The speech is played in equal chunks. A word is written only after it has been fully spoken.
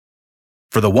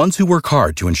For the ones who work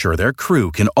hard to ensure their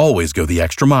crew can always go the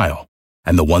extra mile,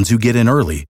 and the ones who get in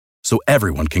early so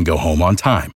everyone can go home on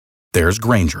time, there's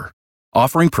Grainger,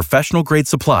 offering professional-grade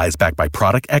supplies backed by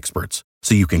product experts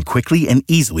so you can quickly and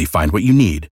easily find what you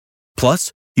need.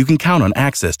 Plus, you can count on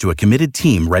access to a committed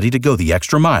team ready to go the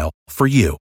extra mile for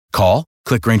you. Call,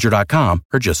 click Grainger.com,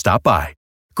 or just stop by.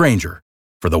 Grainger,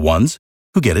 for the ones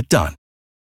who get it done.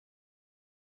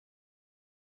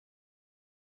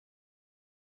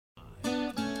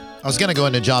 I was going to go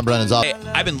into John Brennan's office.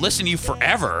 Hey, I've been listening to you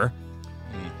forever.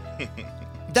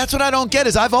 That's what I don't get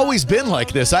is I've always been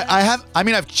like this.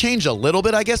 I've changed a little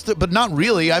bit, I guess, but not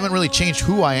really. I haven't really changed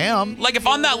who I am. Like, if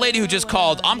I'm that lady who just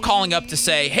called, I'm calling up to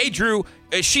say, hey, Drew.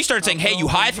 She started saying, hey, you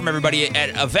hide from everybody at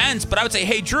events. But I would say,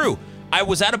 hey, Drew, I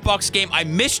was at a Bucks game. I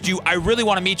missed you. I really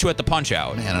want to meet you at the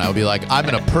Punch-Out. Man, and I would be like, I'm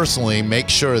going to personally make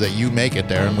sure that you make it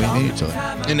there and we meet each other.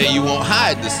 And that you won't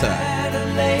hide this time.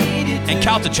 And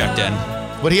Calta checked in.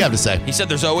 What did he have to say? He said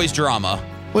there's always drama.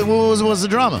 What was the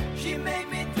drama?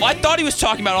 Well, I thought he was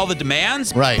talking about all the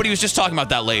demands, right, but he was just talking about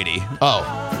that lady.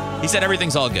 Oh. He said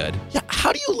everything's all good. Yeah,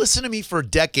 how do you listen to me for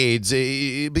decades?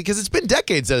 Because it's been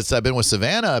decades since I've been with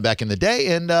Savannah back in the day,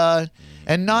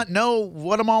 and not know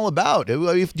what I'm all about.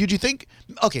 Did you think?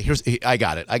 Okay, I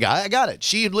got it.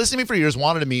 She had listened to me for years,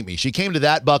 wanted to meet me. She came to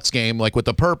that Bucks game like with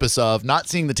the purpose of not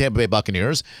seeing the Tampa Bay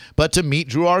Buccaneers, but to meet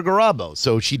Drew Garabo.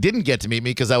 So she didn't get to meet me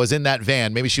because I was in that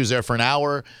van. Maybe she was there for an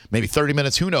hour, maybe 30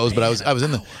 minutes, who knows? But I was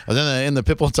in the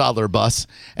Pitbull and Toddler bus,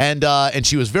 and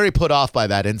she was very put off by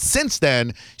that. And since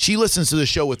then, she listens to the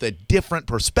show with a different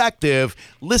perspective,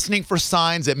 listening for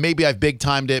signs that maybe I've big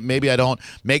timed it, maybe I don't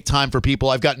make time for people.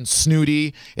 I've gotten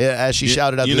snooty, as she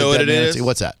shouted out. You know what it is?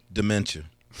 What's that? Dementia.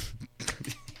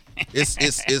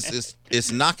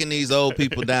 It's knocking these old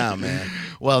people down, man.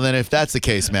 Well, then if that's the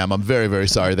case, ma'am, I'm very, very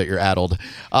sorry that you're addled.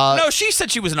 No, she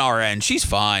said she was an RN. She's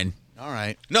fine. All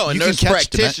right. No, a nurse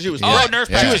practitioner. She was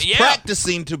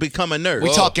practicing to become a nurse.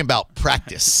 We're talking about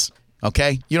practice.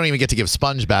 Okay? You don't even get to give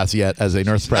sponge baths yet as a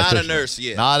nurse practitioner. Not a nurse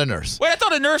yet. Not a nurse. Wait, I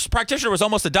thought a nurse practitioner was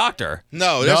almost a doctor.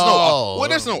 No, there's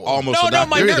no almost a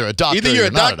doctor. You're either a doctor Either you're a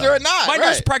doctor or not. My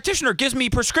nurse practitioner gives me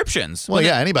prescriptions. Well,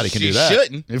 yeah, anybody can do that. She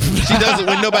shouldn't. She does it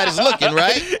when nobody's looking,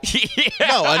 right? Yeah.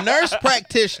 No, a nurse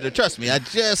practitioner, trust me, I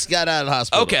just got out of the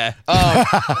hospital. Okay.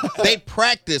 They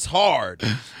practice hard.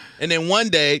 And then one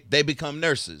day they become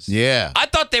nurses. Yeah, I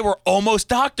thought they were almost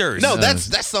doctors. No,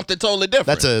 that's something totally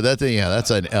different. That's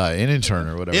an intern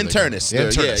or whatever. Internist.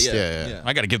 Yeah.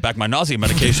 I got to give back my nausea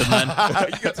medication then.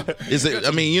 Is it? I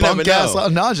mean, you never know.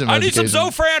 Nausea I need some medication.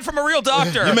 Zofran from a real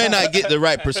doctor. You may not get the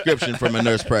right prescription from a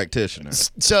nurse practitioner.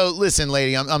 So listen,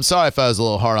 lady, I'm sorry if I was a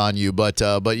little hard on you, but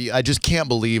I just can't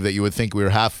believe that you would think we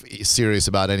were half serious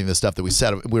about any of the stuff that we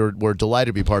said. We're delighted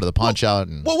to be part of the Punch Out.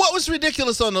 Well, what was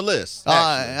ridiculous on the list?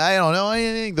 I don't know. I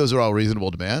think those are all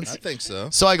reasonable demands. I think so.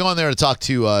 So I go in there to talk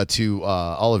to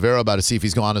Olivero about to see if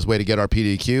he's going on his way to get our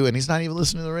PDQ, and he's not even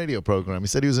listening to the radio program. He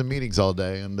said he was in meetings all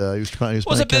day, and he was playing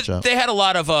catch up. They had a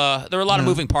lot of there were a lot of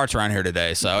moving parts around here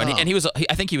today. So and he was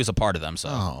I think he was a part of them. So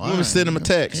I'm gonna send him a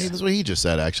text. Hey, that's what he just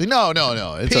said. Actually, no.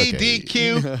 It's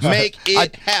PDQ, okay. make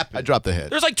it happen. I dropped the hit.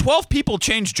 There's like 12 people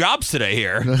changed jobs today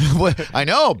here. I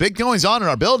know. Big goings on in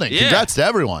our building. Yeah. Congrats to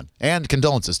everyone, and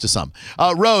condolences to some.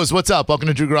 Rose, what's up? Welcome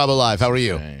to Drew Garabo Live. How are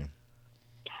you?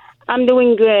 I'm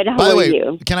doing good. How By the way, are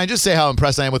you? Can I just say how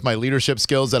impressed I am with my leadership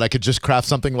skills that I could just craft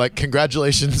something like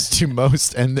congratulations to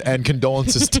most and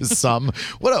condolences to some.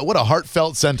 What a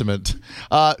heartfelt sentiment.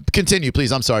 Continue,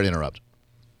 please. I'm sorry to interrupt.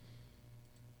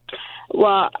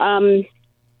 Well,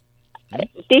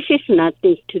 this is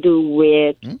nothing to do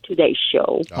with today's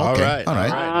show. All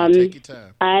right. Take your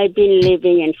time. I've been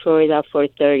living in Florida for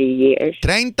 30 years.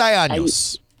 30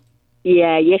 años.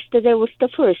 Yesterday was the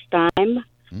first time.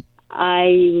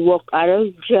 I walked out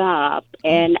of job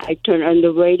and I turned on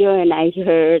the radio and I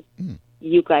heard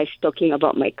you guys talking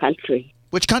about my country.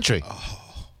 Which country?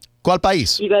 ¿Cuál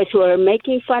país? You guys were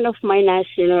making fun of my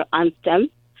national anthem.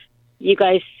 You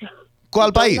guys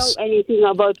 ¿Cuál don't país? know anything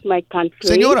about my country.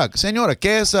 Señora,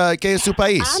 ¿qué es su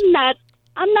país?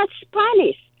 I'm not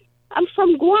Spanish. I'm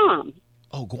from Guam.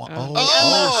 Oh, Guam.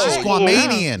 She's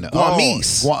Guamanian.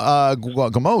 Guamese.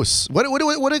 Guamos. What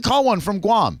do they call one from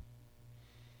Guam?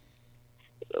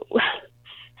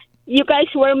 You guys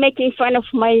were making fun of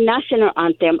my national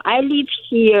anthem. I live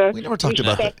here. We never talked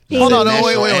about that. respecting- Hold on,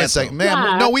 National wait a anthem. second,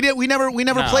 ma'am. No, we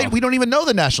never played. We don't even know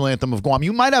the national anthem of Guam.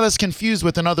 You might have us confused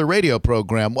with another radio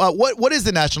program. What is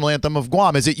the national anthem of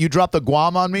Guam? Is it "You Dropped the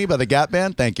Guam on Me" by the Gap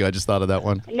Band? Thank you. I just thought of that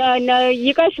one. No.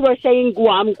 You guys were saying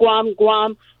Guam, Guam,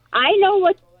 Guam. I know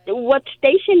what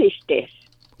station is this.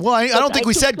 Well, I don't think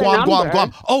we took said the Guam.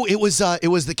 number. Oh, it was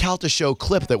the Calta Show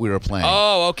clip that we were playing.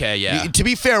 Oh, okay, yeah. To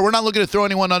be fair, we're not looking to throw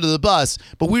anyone under the bus,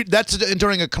 but that's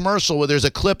during a commercial where there's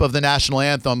a clip of the national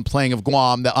anthem playing of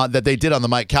Guam that they did on the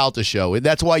Mike Calta Show.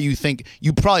 That's why you think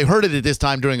you probably heard it at this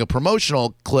time during a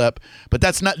promotional clip, but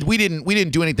that's not. We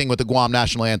didn't do anything with the Guam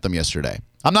national anthem yesterday.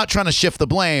 I'm not trying to shift the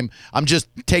blame. I'm just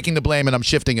taking the blame and I'm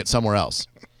shifting it somewhere else.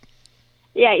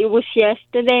 Yeah, it was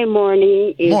yesterday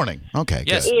morning. Morning. Okay.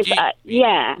 Yes. Good.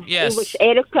 Yes. It was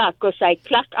 8 o'clock because I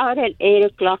clocked out at 8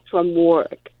 o'clock from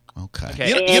work. Okay.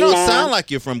 You don't sound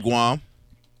like you're from Guam.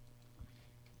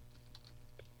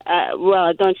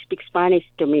 Well, don't speak Spanish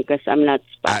to me because I'm not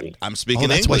Spanish. I'm speaking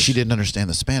that's English. why she didn't understand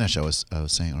the Spanish I was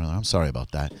saying earlier. I'm sorry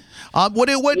about that. What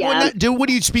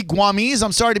do you speak Guamese?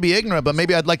 I'm sorry to be ignorant, but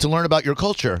maybe I'd like to learn about your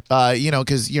culture.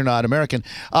 Because you're not American.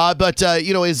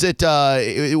 Is it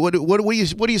what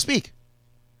do you speak?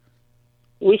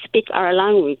 We speak our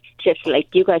language just like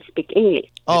you guys speak English.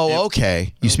 Oh,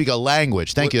 okay. You speak a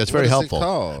language. Thank you. That's very what is it helpful.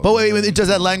 called? But wait, does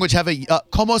that language have a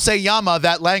como se llama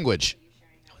that language?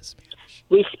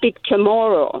 We speak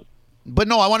tomorrow. But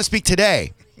no, I want to speak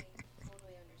today.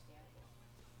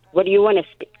 What do you want to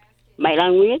speak? My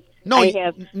language? No,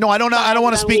 I don't know. I don't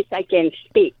want to speak. I can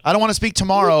speak. I don't want to speak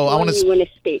tomorrow. Which one do you want to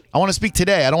speak? I want to speak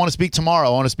today. I don't want to speak tomorrow.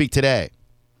 I want to speak today.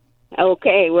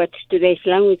 Okay, what's today's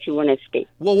language you want to speak?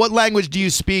 Well, what language do you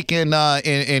speak in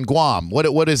Guam?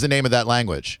 What is the name of that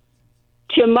language?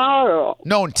 Tomorrow.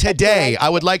 No, today. I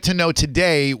would like to know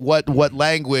today what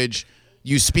language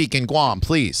you speak in Guam,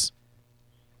 please.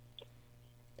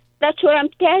 That's what I'm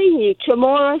telling you.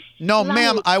 Tomorrow's No,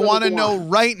 ma'am, I want to know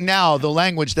right now the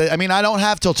language I don't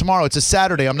have till tomorrow. It's a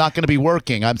Saturday. I'm not going to be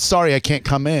working. I'm sorry I can't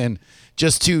come in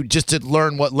just to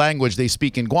learn what language they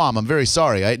speak in Guam. I'm very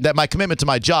sorry. That my commitment to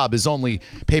my job is only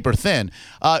paper thin.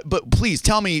 But please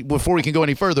tell me before we can go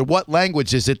any further, what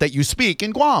language is it that you speak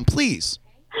in Guam, please?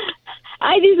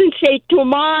 I didn't say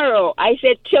tomorrow. I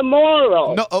said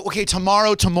tomorrow. No, okay,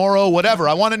 tomorrow, whatever.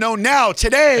 I want to know now,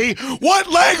 today, what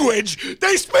language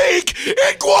they speak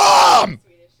in Guam.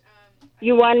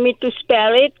 You want me to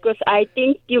spell it? Because I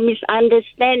think you're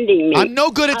misunderstanding me. I'm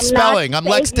no good at spelling. I'm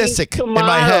Lex Disick in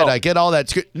my head. I get all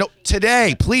that. No,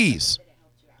 today, please.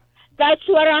 That's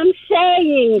what I'm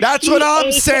saying. That's what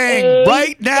I'm saying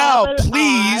right now.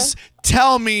 Please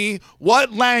tell me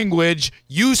what language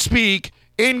you speak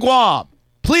in Guam.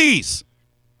 Please.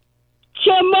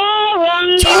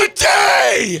 Tomorrow.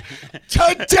 Today.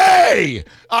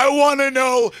 I want to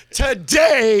know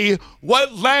today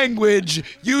what language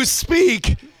you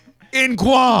speak in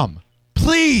Guam.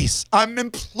 Please. I'm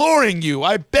imploring you.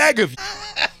 I beg of you.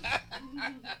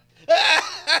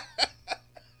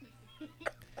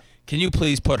 Can you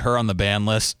please put her on the ban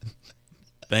list?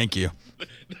 Thank you.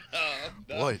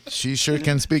 Boy, she sure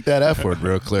can speak that F word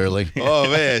real clearly. Oh,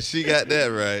 man, she got that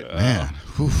right. Man.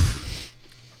 Whew.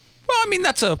 Well, I mean,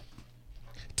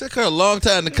 Took her a long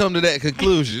time to come to that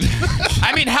conclusion.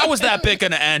 how was that bit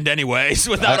going to end anyways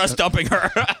without us dumping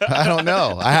her? I don't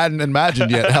know. I hadn't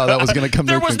imagined yet how that was going to come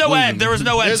to a conclusion. There was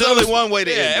no end. There's only one way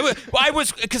to end it.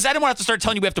 Because I didn't want to have to start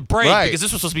telling you we have to break because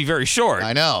this was supposed to be very short.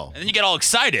 I know. And then you get all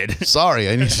excited. Sorry.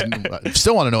 I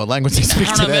still want to know what language they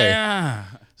speak today. Yeah.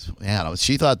 Yeah,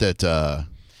 she thought that...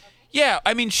 Yeah,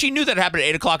 she knew that it happened at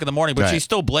 8 o'clock in the morning, but she's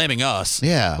still blaming us.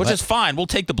 Yeah. Which is fine. We'll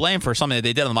take the blame for something that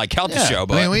they did on the Mike Calta show.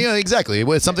 But exactly.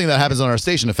 It's something that happens on our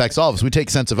station affects all of us. We take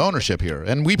sense of ownership here.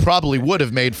 And we probably would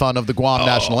have made fun of the Guam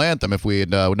national anthem if we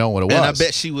had known what it was. And I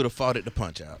bet she would have fought it to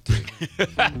punch out, too.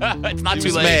 It's not She too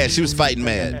was late. mad. She was fighting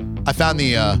mad. I found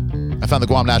the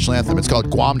Guam national anthem. It's called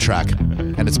Guam Track,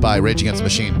 and it's by Rage Against the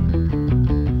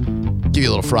Machine. Give you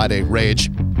a little Friday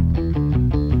rage.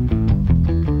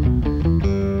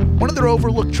 One of their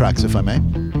overlooked tracks, if I may.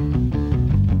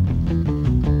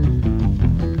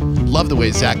 Love the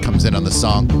way Zach comes in on the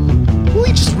song. Will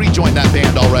he just rejoin that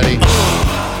band already?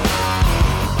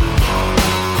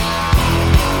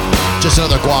 Just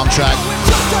another Guam track.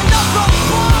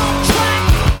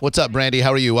 What's up, Brandy?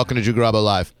 How are you? Welcome to Drew Garabo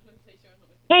Live.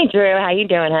 Hey, Drew. How you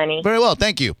doing, honey? Very well,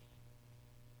 thank you.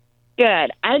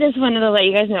 Good. I just wanted to let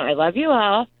you guys know I love you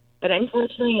all, but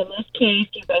unfortunately, in this case,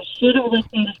 you guys should have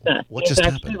listened to Seth. What just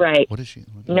actually happened? Right. What is she?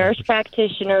 Nurse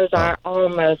practitioners are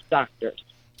almost doctors.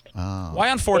 Why,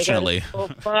 unfortunately? They go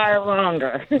far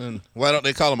longer. Why don't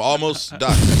they call them almost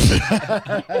doctors?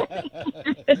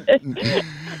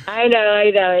 I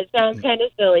know. It sounds kind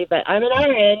of silly, but I'm an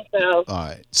RN, so. All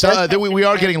right. So we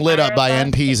are getting lit up by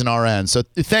NPs and RNs. So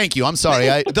thank you. I'm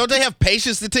sorry. Don't they have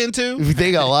patients to tend to?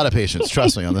 They got a lot of patience.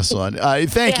 Trust me on this one.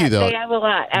 Thank you, though. They have a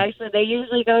lot. Actually, they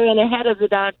usually go in ahead of the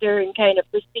doctor and kind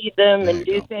of precede them and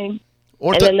do things.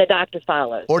 And then the doctor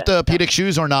follows. Orthopedic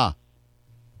shoes or nah?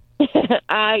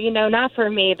 Not for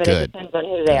me, but Good. it depends on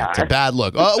who they It's a are. bad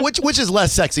look. Which is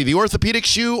less sexy, the orthopedic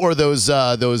shoe or those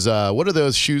what are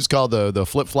those shoes called? The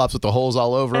flip flops with the holes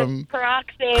all over them.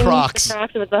 Crocs. Crocs. The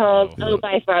Crocs with the holes. Oh,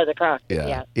 by far the Crocs.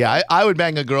 Yeah. I would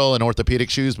bang a girl in orthopedic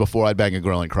shoes before I'd bang a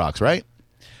girl in Crocs, right?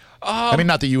 I mean,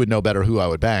 not that you would know better who I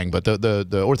would bang, but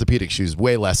the orthopedic shoes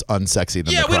way less unsexy than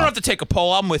the Crocs. we don't have to take a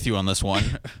poll. I'm with you on this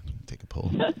one. Take a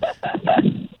poll.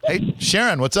 Hey,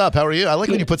 Sharon, what's up? How are you? I like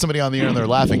when you put somebody on the air and they're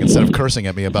laughing instead of cursing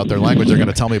at me about their language they're going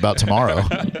to tell me about tomorrow.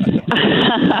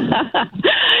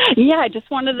 Yeah, I just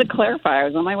wanted to clarify. I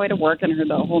was on my way to work and heard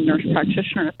the whole nurse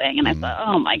practitioner thing, and I thought,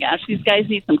 oh my gosh, these guys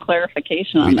need some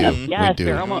clarification on this. Yes, we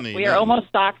do. We are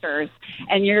almost doctors,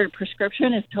 and your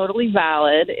prescription is totally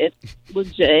valid. It's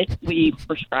legit. We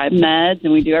prescribe meds,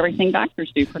 and we do everything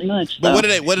doctors do, pretty much. So. But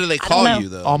what do they call you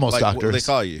though? Almost Like, doctors. What do they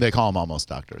call you? They call them almost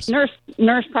doctors.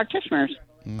 Nurse practitioners.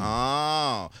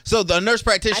 Oh, so the nurse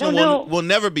practitioner I don't know. will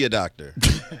never be a doctor.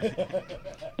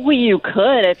 Well, you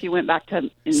could if you went back to.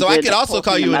 So I could also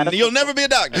call you, and you'll never be a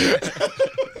doctor.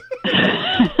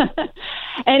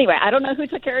 Anyway, I don't know who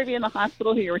took care of you in the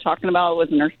hospital. Who you were talking about was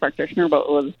a nurse practitioner, but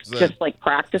was just like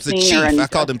practicing. It's a chief. Or I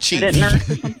called him chief. Nurse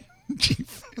or something.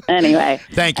 Anyway,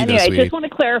 Thank you, Anyway, I sweetie. just want to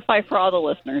clarify for all the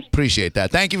listeners. Appreciate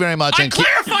that. Thank you very much. I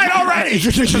clarified already.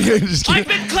 Just I've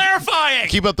been clarifying.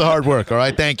 keep up the hard work. All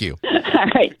right. Thank you. All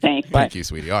right, thanks. Bye. Thank you,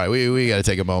 sweetie. All right, we got to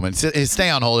take a moment. Stay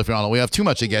on hold if you're on hold. We have too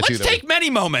much to get Let's to. take many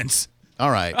moments. All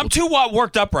right. I'm too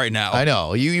worked up right now. I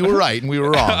know. You were right and we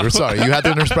were wrong. We're sorry. You had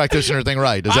the nurse practitioner thing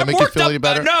right. Does that I'm make you worked feel up, any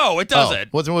better? no, it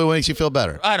doesn't. What makes you feel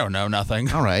better? I don't know,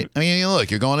 nothing. All right. I mean, look,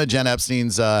 you're going to Jen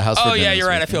Epstein's house for Oh, dinner yeah, this you're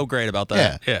right. I weekend. feel great about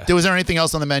that. Yeah. Was there anything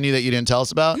else on the menu that you didn't tell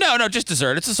us about? No, just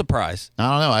dessert. It's a surprise. I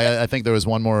don't know. I think there was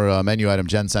one more menu item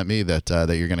Jen sent me that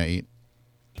you're going to eat.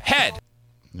 Head.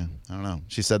 Yeah, I don't know.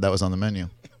 She said that was on the menu.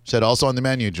 She said also on the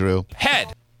menu, Drew.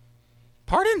 Head.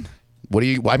 Pardon?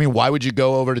 Why would you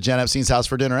go over to Jen Epstein's house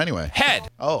for dinner anyway? Head.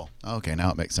 Oh, okay. Now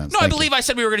it makes sense. No, I Thank believe I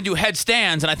said we were going to do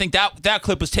headstands, and I think that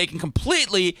clip was taken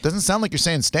completely. you. Doesn't sound like you're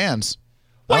saying stands.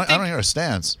 Well, I don't hear a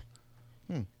stance.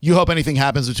 You hope anything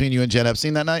happens between you and Jen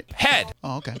Epstein that night? Head.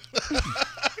 Oh, okay.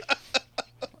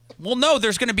 Well, no,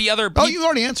 there's going to be other. Oh, you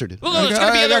already answered it. Well, no, there's Okay,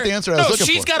 going to be I other. got the answer I was looking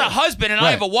she's for. got a husband, and I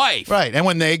Right. have a wife. Right, and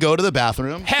when they go to the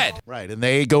bathroom. Head. Right, and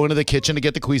they go into the kitchen to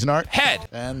get the Cuisinart. Head.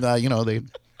 And, they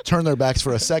turn their backs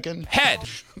for a second. Head.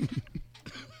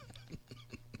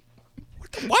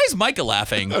 Why is Micah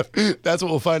laughing? That's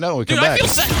what we'll find out when we Dude, come I back.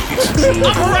 feel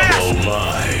I'm harassed.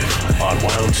 Live on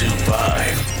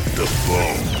 102.5 The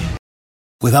Boom.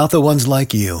 Without the ones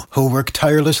like you, who work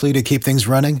tirelessly to keep things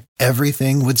running,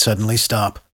 everything would suddenly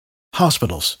stop.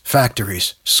 Hospitals,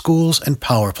 factories, schools, and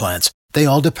power plants, they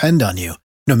all depend on you.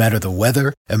 No matter the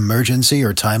weather, emergency,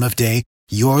 or time of day,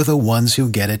 you're the ones who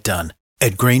get it done.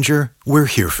 At Grainger, we're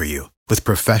here for you with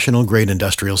professional-grade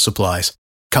industrial supplies.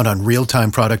 Count on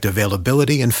real-time product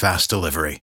availability and fast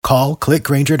delivery. Call, click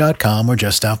Grainger.com, or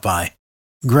just stop by.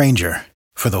 Grainger,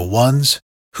 for the ones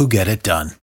who get it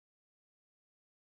done.